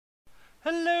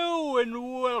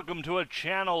and welcome to a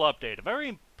channel update, a very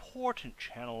important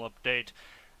channel update.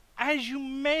 As you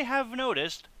may have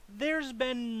noticed, there's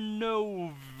been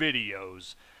no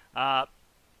videos.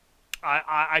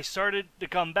 I started to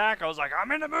come back. I was like,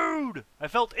 I'm in the mood. I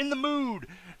felt in the mood.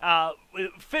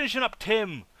 Finishing up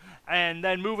Tim, and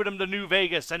then moving him to New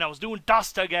Vegas, and I was doing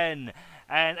Dust again,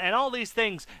 and all these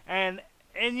things. And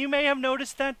you may have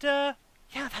noticed that, yeah,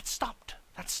 that stopped.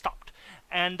 That stopped.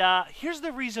 And here's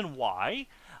the reason why.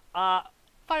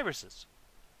 Viruses.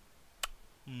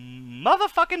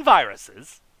 Motherfucking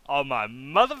viruses on my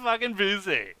motherfucking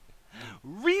PC.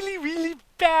 Really, really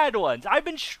bad ones. I've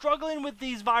been struggling with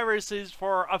these viruses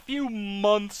for a few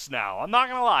months now. I'm not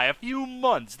gonna lie, a few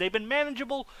months. They've been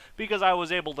manageable because I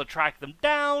was able to track them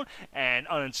down and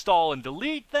uninstall and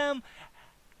delete them.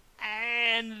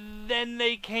 And then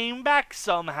they came back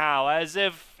somehow, as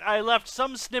if I left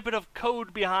some snippet of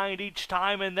code behind each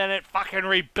time and then it fucking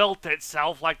rebuilt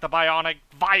itself like the bionic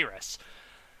virus.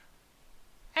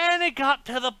 And it got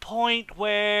to the point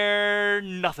where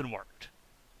nothing worked.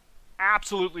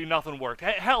 Absolutely nothing worked.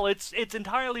 Hell, it's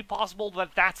entirely possible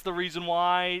that that's the reason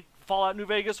why Fallout New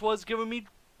Vegas was giving me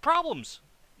problems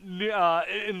in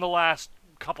the last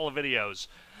couple of videos.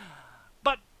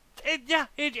 But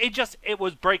it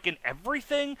was breaking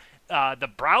everything. The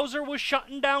browser was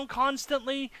shutting down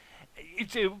constantly.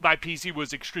 My PC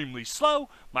was extremely slow.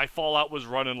 My Fallout was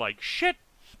running like shit.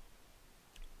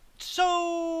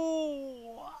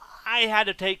 So I had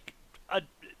to take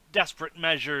desperate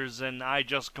measures, and I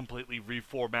just completely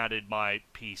reformatted my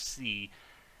PC.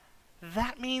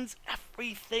 That means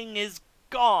everything is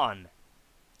gone.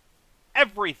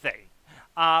 Everything.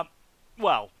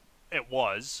 Well, it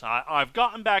was. I've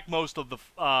gotten back most of the,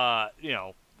 well,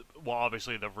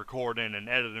 obviously the recording and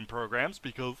editing programs,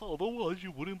 because otherwise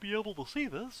you wouldn't be able to see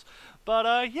this.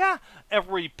 But, yeah,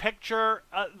 every picture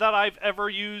that I've ever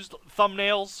used,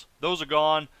 thumbnails, those are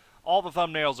gone. All the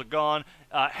thumbnails are gone.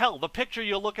 Hell, the picture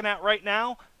you're looking at right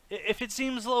now, if it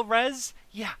seems low res,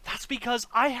 yeah, that's because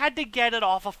I had to get it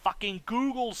off a fucking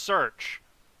Google search.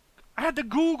 I had to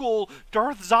Google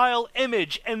Darth Zyle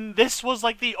image, and this was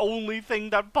like the only thing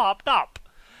that popped up.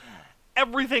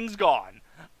 Everything's gone.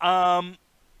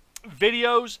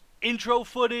 Videos, intro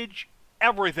footage,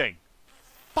 everything.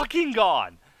 Fucking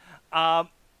gone.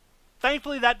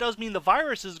 Thankfully that does mean the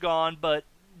virus is gone, but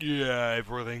yeah,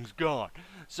 everything's gone.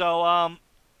 So,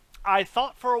 I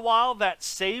thought for a while that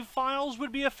save files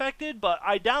would be affected, but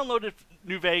I downloaded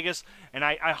New Vegas, and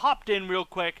I hopped in real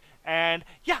quick, and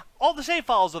yeah, all the save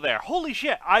files are there. Holy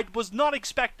shit, I was not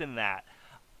expecting that.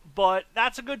 But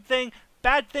that's a good thing.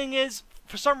 Bad thing is,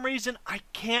 for some reason, I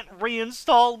can't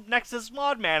reinstall Nexus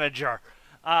Mod Manager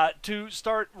to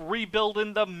start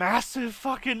rebuilding the massive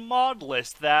fucking mod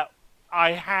list that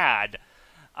I had.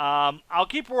 I'll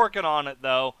keep working on it,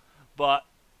 though, but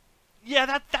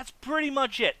yeah, that's pretty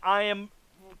much it. I am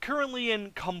currently in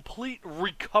complete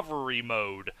recovery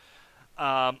mode,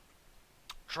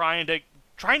 trying to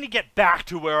get back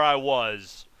to where I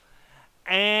was.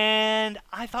 And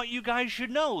I thought you guys should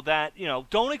know that,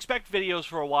 don't expect videos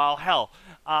for a while. Hell,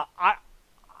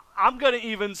 I'm gonna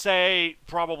even say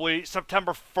probably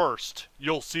September 1st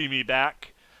you'll see me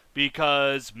back,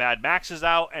 because Mad Max is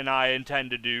out and I intend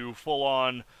to do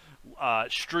full-on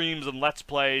streams and Let's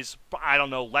Plays. I don't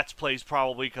know, Let's Plays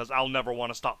probably, because I'll never want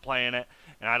to stop playing it,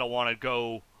 and I don't want to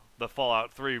go the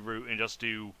Fallout 3 route and just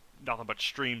do nothing but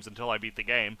streams until I beat the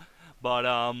game. But,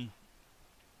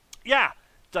 yeah,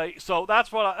 so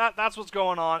that's what's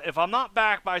going on. If I'm not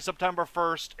back by September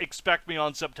 1st, expect me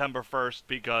on September 1st,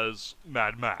 because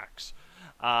Mad Max.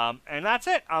 And that's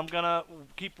it. I'm gonna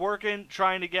keep working,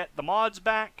 trying to get the mods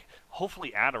back.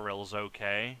 Hopefully Adaril's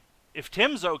okay. If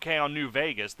Tim's okay on New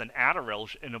Vegas, then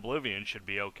Adaril in Oblivion should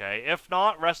be okay. If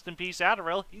not, rest in peace,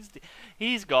 Adaril.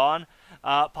 He's gone.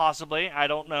 Possibly. I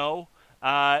don't know.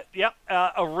 Yep.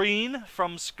 Irene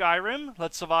from Skyrim.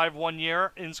 Let's Survive 1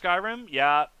 year in Skyrim.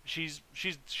 Yeah, she's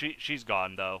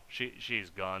gone though. She's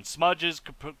gone. Smudge is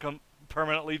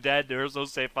permanently dead. There's no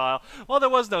save file. Well, there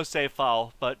was no save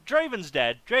file, but Draven's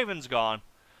dead. Draven's gone.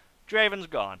 Draven's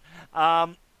gone.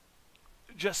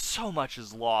 Just so much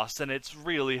is lost, and it's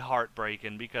really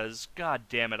heartbreaking because, god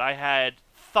damn it, I had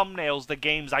thumbnails to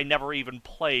games I never even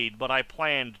played, but I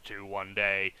planned to one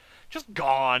day. Just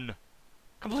gone.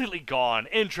 Completely gone.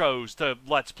 Intros to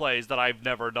Let's Plays that I've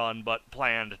never done but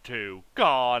planned to.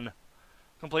 Gone.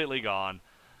 Completely gone.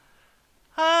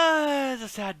 It's a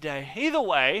sad day. Either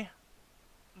way,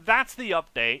 that's the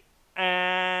update,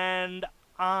 and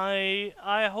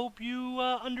I hope you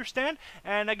understand.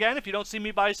 And again, if you don't see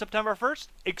me by September 1st,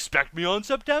 expect me on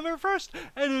September 1st.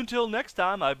 And until next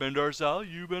time, I've been Darcel.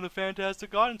 You've been a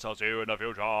fantastic audience. I'll see you in the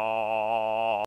future.